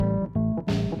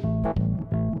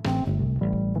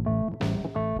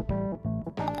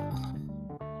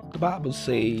Bible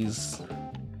says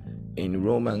in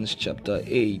Romans chapter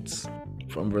 8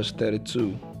 from verse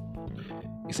 32,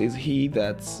 it says, "He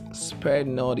that spared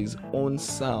not his own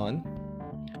son,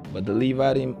 but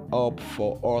delivered him up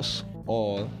for us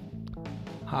all,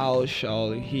 how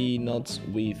shall he not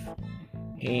with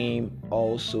him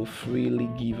also freely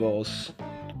give us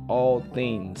all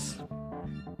things?"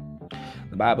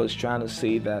 The Bible is trying to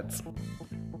say that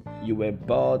you were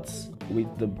bought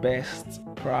with the best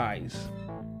price.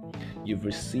 You've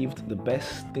received the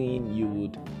best thing you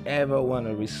would ever want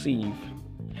to receive.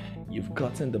 You've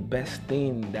gotten the best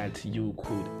thing that you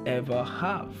could ever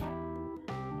have.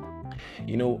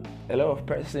 You know, a lot of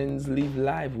persons live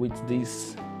life with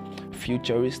this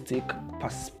futuristic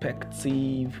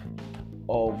perspective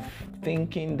of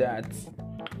thinking that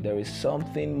there is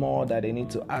something more that they need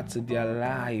to add to their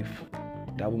life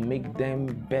that will make them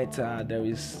better. There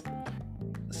is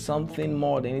something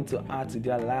more they need to add to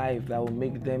their life that will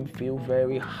make them feel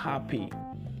very happy.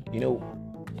 You know,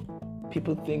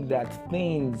 people think that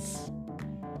things,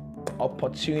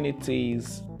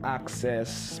 opportunities,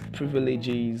 access,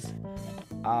 privileges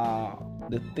are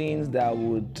the things that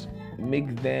would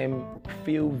make them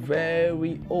feel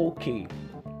very okay.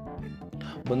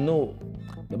 But no,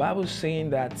 the Bible is saying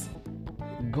that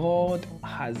God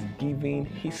has given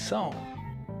His Son.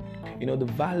 You know, the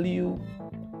value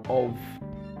of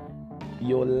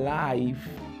your life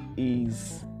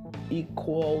is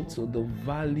equal to the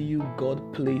value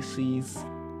God places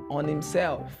on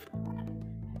Himself.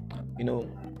 You know,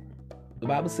 the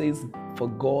Bible says, "For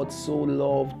God so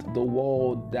loved the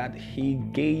world that He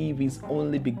gave His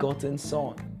only begotten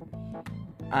Son,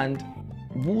 and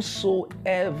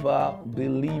whosoever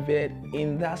believeth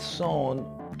in that Son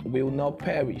will not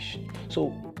perish."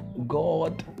 So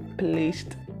God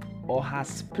placed or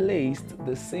has placed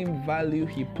the same value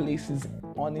He places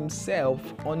on Himself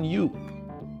on you.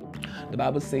 The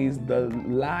Bible says the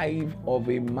life of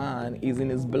a man is in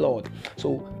his blood.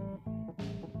 So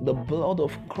the blood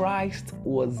of Christ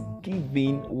was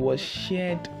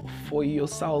shed for your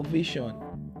salvation.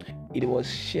 It was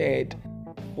shed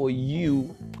for you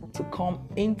to come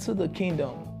into the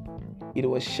kingdom. It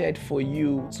was shed for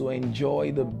you to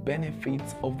enjoy the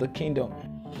benefits of the kingdom.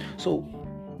 So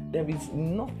there is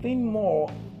nothing more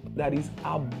that is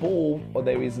above, or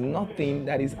there is nothing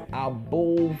that is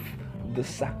above the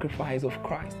sacrifice of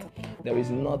Christ. There is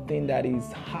nothing that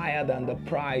is higher than the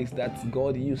price that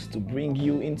God used to bring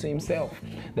you into Himself.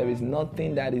 There is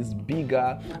nothing that is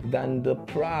bigger than the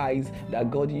price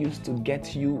that God used to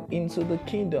get you into the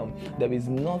kingdom. There is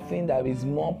nothing that is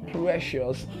more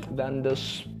precious than the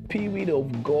Spirit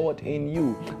of God in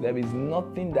you. There is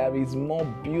nothing that is more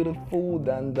beautiful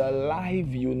than the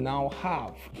life you now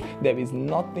have. There is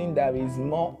nothing that is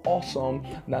more awesome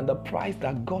than the price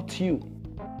that got you.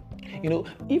 You know,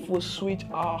 if we switch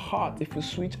our heart, if we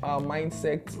switch our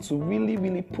mindset to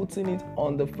really putting it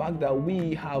on the fact that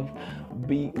we have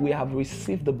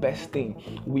received the best thing,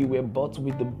 we were bought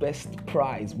with the best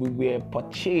price, we were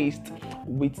purchased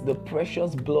with the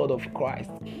precious blood of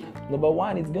Christ. Number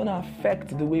one, it's going to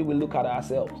affect the way we look at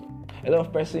ourselves. A lot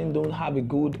of persons don't have a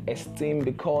good esteem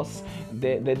because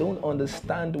they don't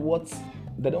understand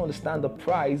the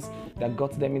price that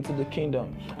got them into the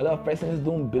kingdom. A lot of persons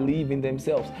don't believe in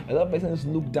themselves. A lot of persons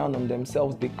look down on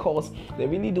themselves because they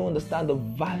really don't understand the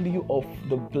value of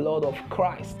the blood of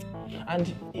Christ.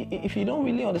 And if you don't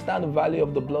really understand the value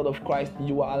of the blood of Christ,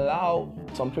 you will allow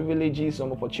some privileges,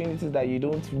 some opportunities that you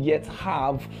don't yet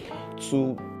have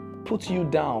to put you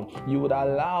down. You would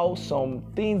allow some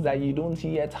things that you don't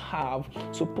yet have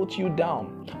to put you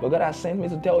down. But God has sent me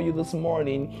to tell you this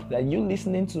morning that you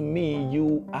listening to me,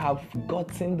 you have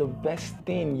gotten the best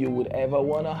thing you would ever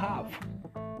want to have.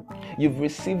 You've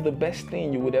received the best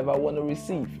thing you would ever want to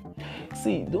receive.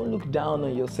 See, don't look down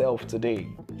on yourself today.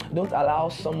 Don't allow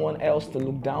someone else to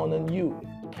look down on you.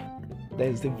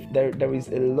 There is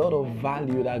a lot of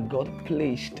value that God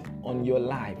placed on your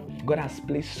life. God has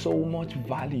placed so much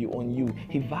value on you.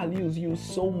 He values you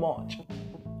so much.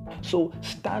 So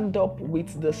stand up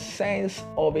with the sense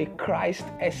of a Christ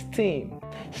esteem.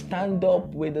 Stand up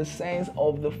with the sense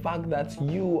of the fact that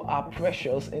you are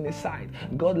precious in His sight.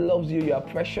 God loves you. You are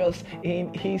precious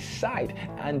in His sight,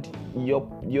 and your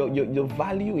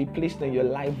value He placed on your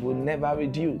life will never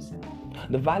reduce.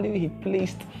 The value He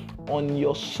placed on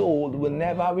your soul will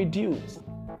never reduce.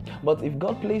 But if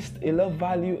God placed a lot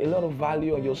of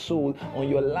value on your soul, on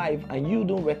your life, and you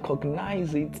don't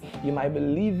recognize it, you might be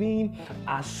living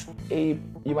as a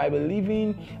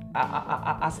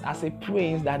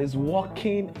prince that is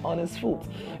walking on his foot.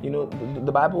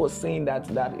 The Bible was saying that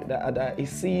it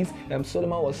sees,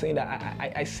 Solomon was saying that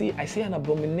I see an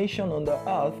abomination on the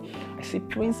earth. I see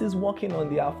princes walking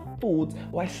on their foot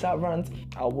while servants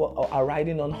are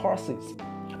riding on horses.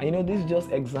 And this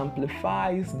just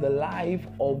exemplifies the life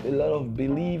of a lot of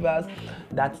believers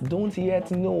that don't yet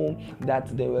know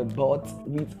that they were bought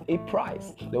with a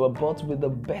price. They were bought with the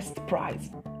best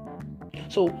price.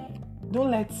 So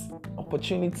don't let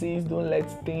opportunities, don't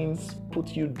let things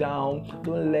put you down,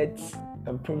 don't let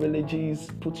privileges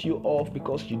put you off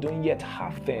because you don't yet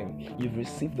have them. You've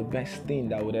received the best thing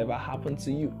that would ever happen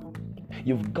to you.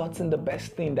 You've gotten the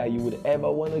best thing that you would ever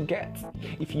want to get.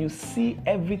 If you see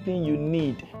everything you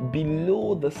need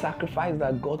below the sacrifice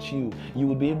that got you, you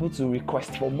will be able to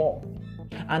request for more.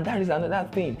 And that is another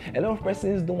thing. A lot of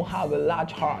persons don't have a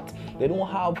large heart. They don't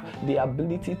have the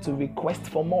ability to request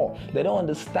for more. They don't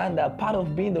understand that part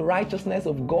of being the righteousness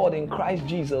of God in Christ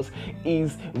Jesus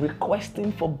is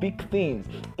requesting for big things,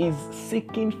 is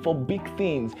seeking for big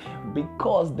things,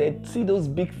 because they see those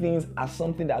big things as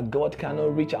something that God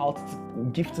cannot reach out to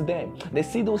give to them. They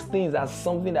see those things as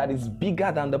something that is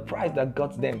bigger than the price that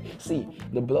got them. See,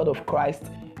 the blood of Christ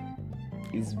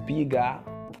is bigger,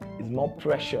 is more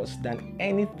precious than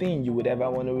anything you would ever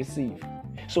want to receive.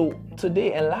 So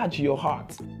today, enlarge your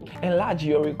heart, enlarge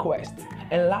your request,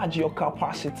 enlarge your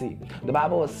capacity. The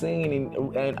Bible was saying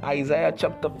in Isaiah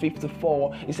chapter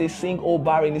 54, it says, "Sing, O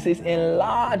barren," it says,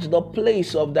 "Enlarge the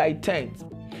place of thy tent."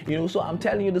 So I'm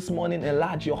telling you this morning,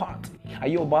 enlarge your heart. Are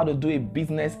you about to do a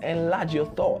business? Enlarge your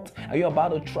thought. Are you about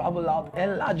to travel out?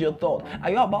 Enlarge your thought. Are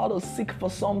you about to seek for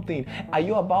something? Are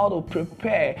you about to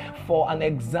prepare for an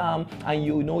exam and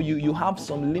you have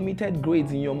some limited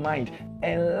grades in your mind?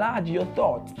 Enlarge your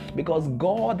thoughts, because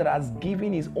God that has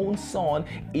given his own son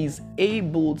is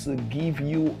able to give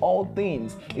you all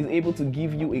things. He's able to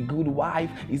give you a good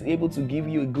wife, is able to give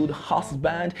you a good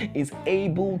husband, is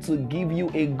able to give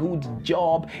you a good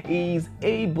job, is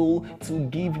able to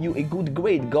give you a good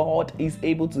grade. God is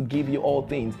able to give you all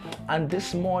things. And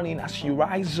this morning, as you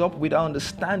rise up with the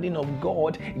understanding of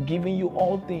God giving you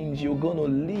all things, you're going to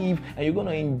live and you're going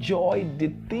to enjoy the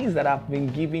things that have been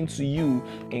given to you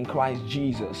in Christ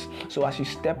Jesus. So as you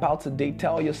step out today,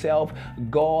 tell yourself,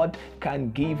 God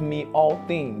can give me all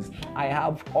things. I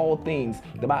have all things.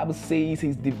 The Bible says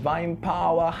his divine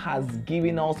power has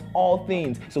given us all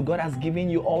things. So God has given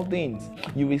you all things.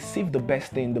 You receive the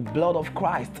best thing. The blood of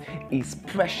Christ is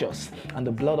precious, and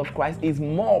the blood of Christ is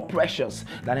more precious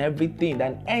than everything,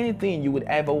 than anything you would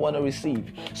ever want to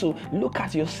receive. So look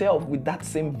at yourself with that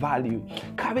same value.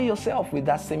 Carry yourself with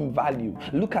that same value.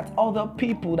 Look at other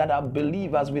people that are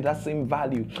believers with that same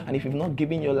value. And if you've not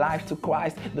given your life to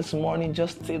Christ this morning,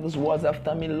 just say these words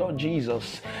after me. Lord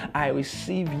Jesus, I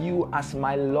receive you as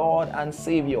my Lord and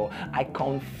Savior. I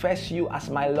confess you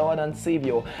as my Lord and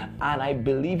Savior, and I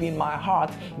believe in my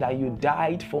heart that you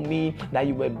died for me, that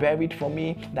you were buried for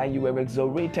me, that you were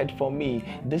resurrected for me.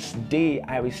 This day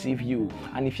I receive you.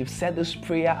 And if you've said this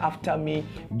prayer after me,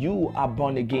 you are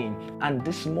born again. And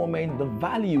this moment, the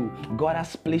value God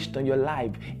has placed on your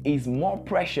life is more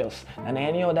precious than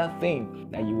any other thing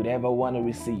that you would ever want to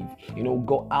receive.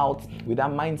 Go out with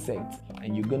that mindset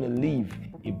and you're going to live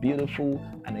a beautiful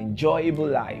and enjoyable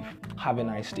life. Have a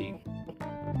nice day.